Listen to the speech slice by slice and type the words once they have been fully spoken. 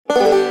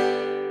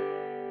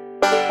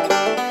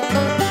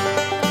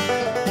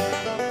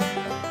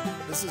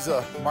This is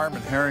a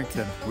Marmon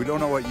Herrington. We don't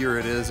know what year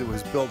it is. It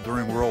was built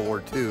during World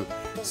War II.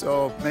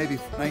 So maybe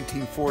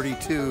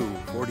 1942,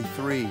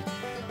 43,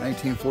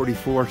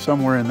 1944,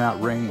 somewhere in that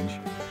range.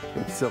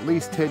 It's at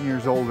least 10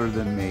 years older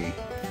than me.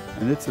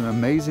 And it's an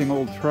amazing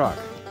old truck.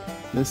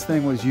 This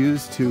thing was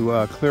used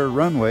to clear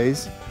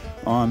runways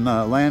on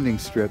landing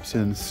strips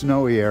in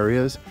snowy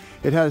areas.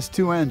 It has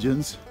two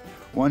engines,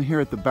 one here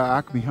at the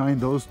back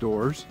behind those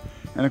doors,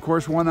 and of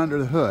course one under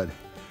the hood.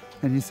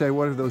 And you say,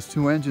 what are those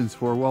two engines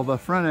for? Well, the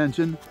front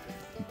engine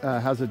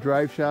has a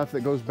drive shaft that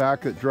goes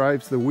back that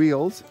drives the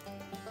wheels,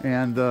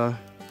 and the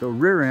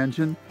rear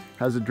engine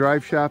has a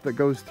drive shaft that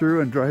goes through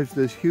and drives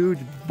this huge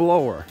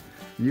blower.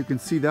 And you can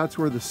see that's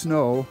where the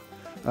snow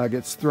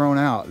gets thrown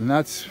out, and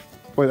that's,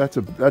 boy, that's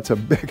a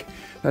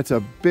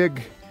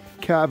big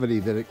cavity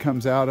that it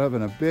comes out of,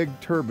 and a big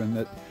turbine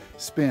that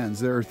spins.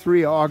 There are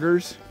three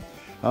augers.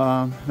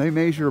 They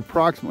measure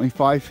approximately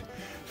 5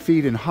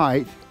 feet in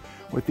height,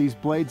 with these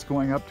blades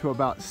going up to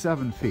about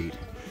 7 feet.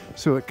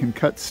 So it can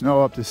cut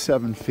snow up to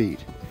 7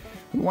 feet.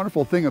 The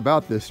wonderful thing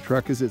about this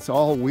truck is it's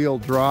all-wheel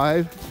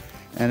drive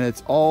and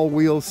it's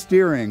all-wheel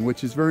steering,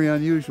 which is very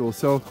unusual.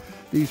 So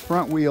these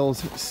front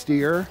wheels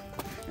steer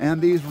and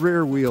these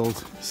rear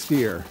wheels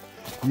steer.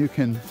 You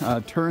can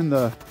turn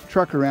the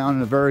truck around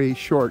in a very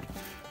short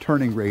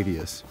turning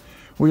radius.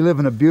 We live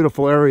in a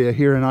beautiful area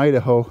here in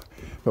Idaho,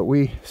 but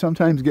we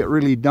sometimes get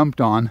really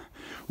dumped on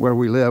where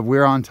we live.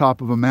 We're on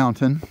top of a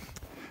mountain.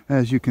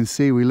 As you can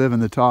see, we live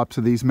in the tops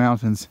of these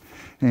mountains,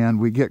 and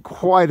we get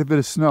quite a bit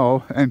of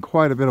snow and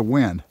quite a bit of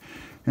wind,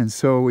 and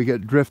so we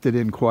get drifted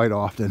in quite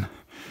often.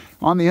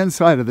 On the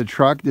inside of the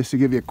truck, just to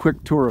give you a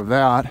quick tour of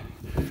that,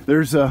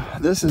 this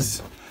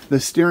is the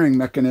steering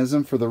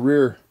mechanism for the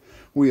rear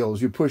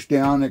wheels. You push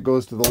down, it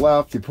goes to the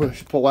left. You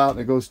pull out,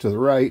 and it goes to the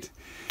right.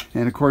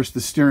 And of course,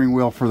 the steering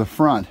wheel for the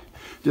front.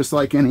 Just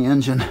like any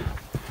engine,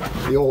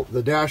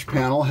 the dash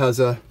panel has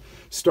a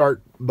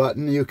start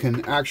button. You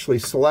can actually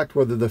select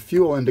whether the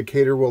fuel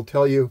indicator will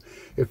tell you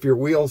if your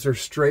wheels are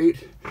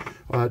straight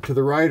to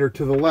the right or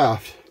to the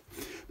left.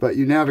 But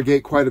you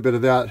navigate quite a bit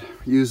of that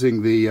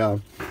using the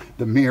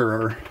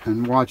mirror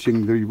and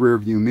watching the rear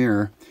view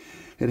mirror.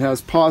 It has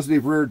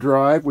positive rear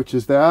drive, which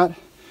is that.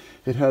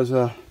 It has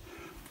a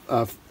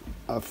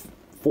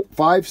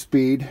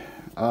 5-speed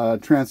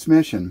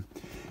transmission,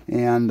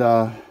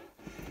 and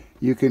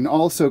you can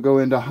also go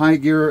into high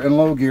gear and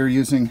low gear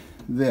using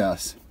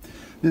this.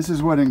 This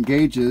is what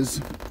engages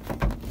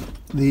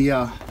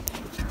the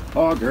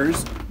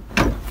augers,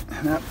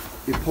 and that,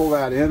 you pull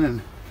that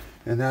in,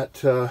 and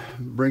that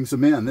brings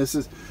them in. This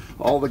is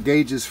all the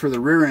gauges for the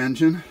rear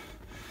engine: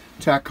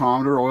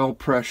 tachometer, oil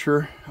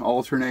pressure,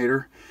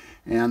 alternator,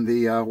 and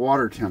the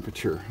water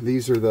temperature.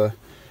 These are the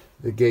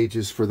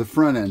gauges for the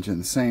front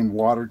engine. Same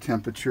water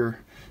temperature,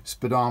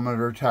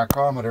 speedometer,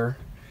 tachometer,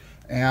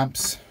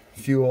 amps,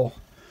 fuel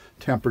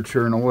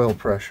temperature, and oil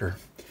pressure.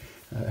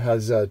 It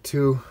has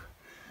two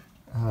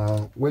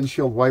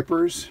windshield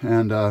wipers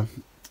and a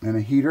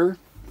heater,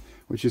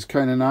 which is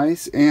kind of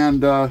nice.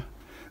 And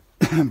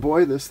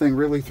boy, this thing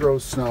really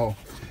throws snow.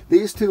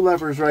 These two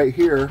levers right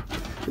here,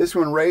 this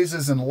one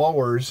raises and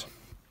lowers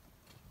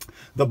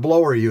the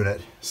blower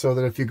unit, so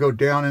that if you go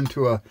down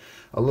into a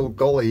little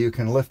gully, you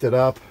can lift it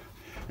up.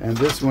 And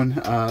this one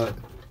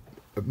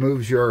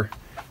moves your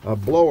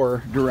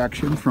blower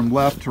direction from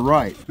left to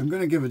right. I'm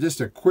going to give just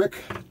a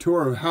quick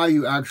tour of how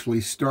you actually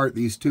start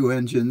these two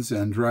engines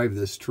and drive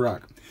this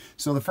truck.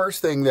 So the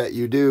first thing that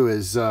you do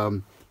is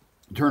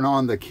turn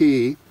on the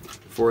key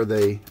for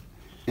the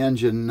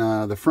engine,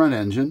 the front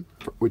engine,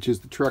 which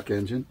is the truck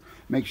engine.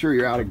 Make sure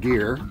you're out of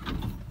gear.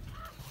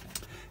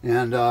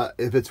 And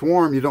if it's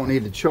warm, you don't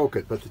need to choke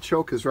it, but the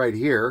choke is right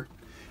here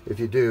if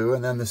you do,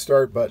 and then the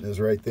start button is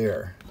right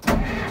there.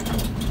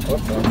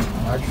 Oops, I'm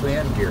actually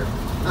in gear.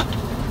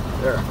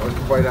 There, I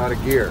wasn't quite out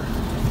of gear.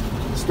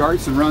 It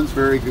starts and runs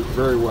very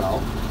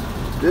well.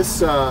 This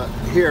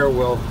here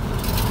will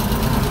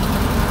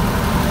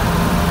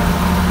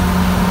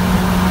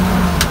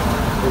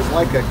is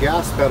like a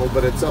gas pedal,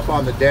 but it's up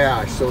on the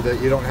dash so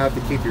that you don't have to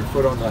keep your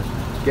foot on the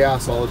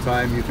gas all the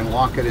time. You can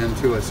lock it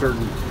into a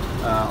certain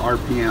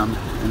RPM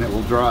and it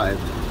will drive.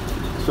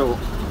 So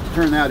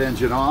turn that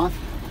engine off.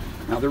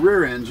 Now the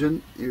rear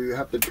engine, you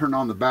have to turn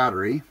on the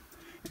battery,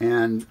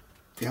 and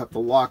you have to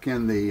lock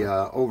in the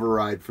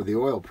override for the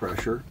oil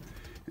pressure,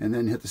 and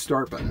then hit the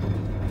start button.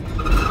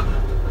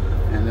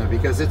 And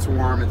because it's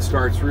warm, it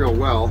starts real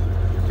well.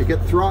 To get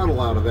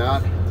throttle out of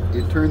that,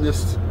 you turn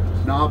this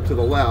knob to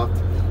the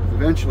left.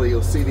 Eventually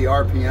you'll see the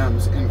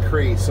RPMs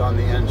increase on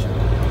the engine.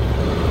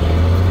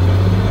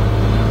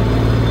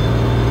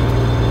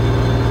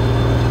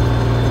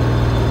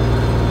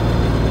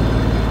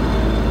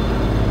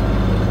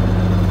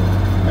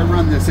 I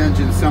run this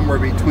engine somewhere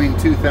between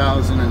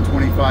 2,000 and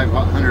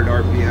 2,500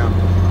 RPM.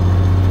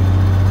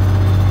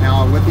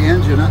 Now with the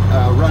engine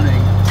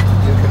running,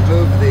 you can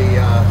move the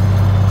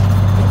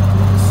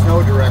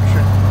snow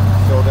direction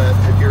so that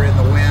if you're in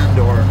the wind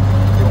or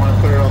you want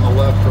to put it on the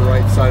left or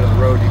right side of the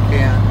road, you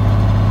can.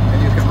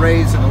 And you can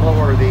raise and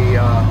lower the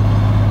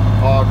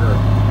auger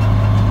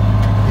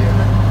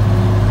unit.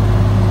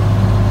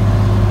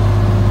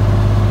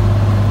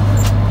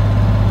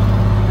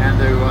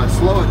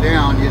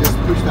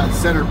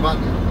 center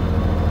button,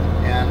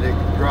 and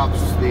it drops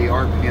the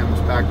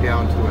RPMs back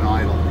down to an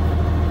idle.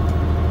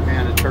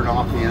 And to turn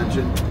off the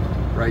engine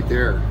right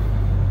there.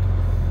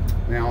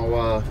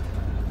 Now,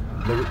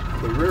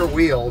 the rear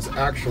wheels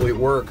actually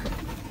work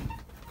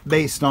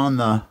based on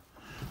the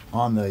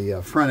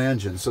front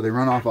engine, so they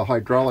run off a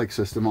hydraulic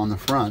system on the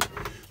front.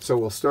 So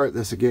we'll start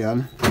this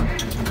again.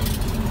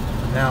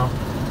 Now,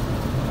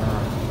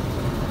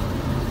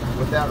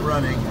 with that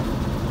running,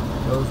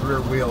 those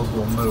rear wheels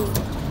will move.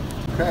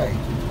 Okay,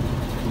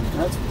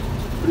 that's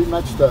pretty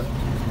much the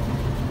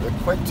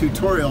quick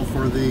tutorial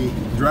for the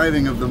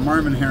driving of the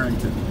Marmon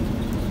Herrington.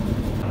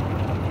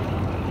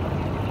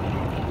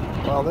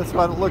 Well, this is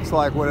what it looks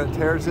like when it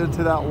tears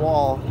into that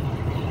wall.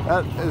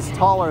 That is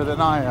taller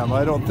than I am.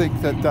 I don't think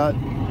that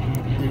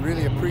you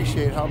really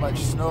appreciate how much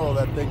snow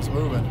that thing's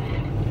moving.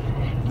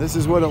 This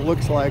is what it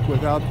looks like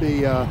without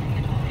the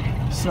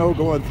snow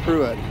going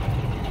through it.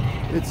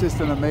 It's just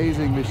an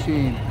amazing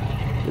machine.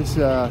 This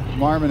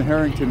Marmon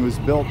Herrington was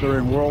built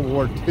during World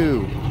War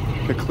II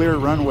to clear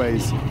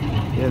runways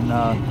in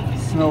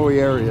snowy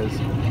areas.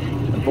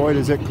 And boy,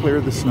 does it clear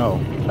the snow.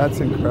 That's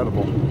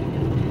incredible.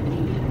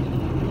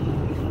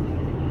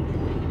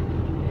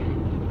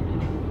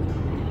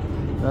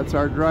 That's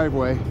our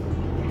driveway.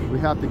 We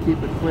have to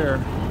keep it clear.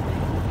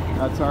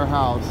 That's our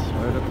house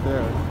right up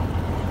there.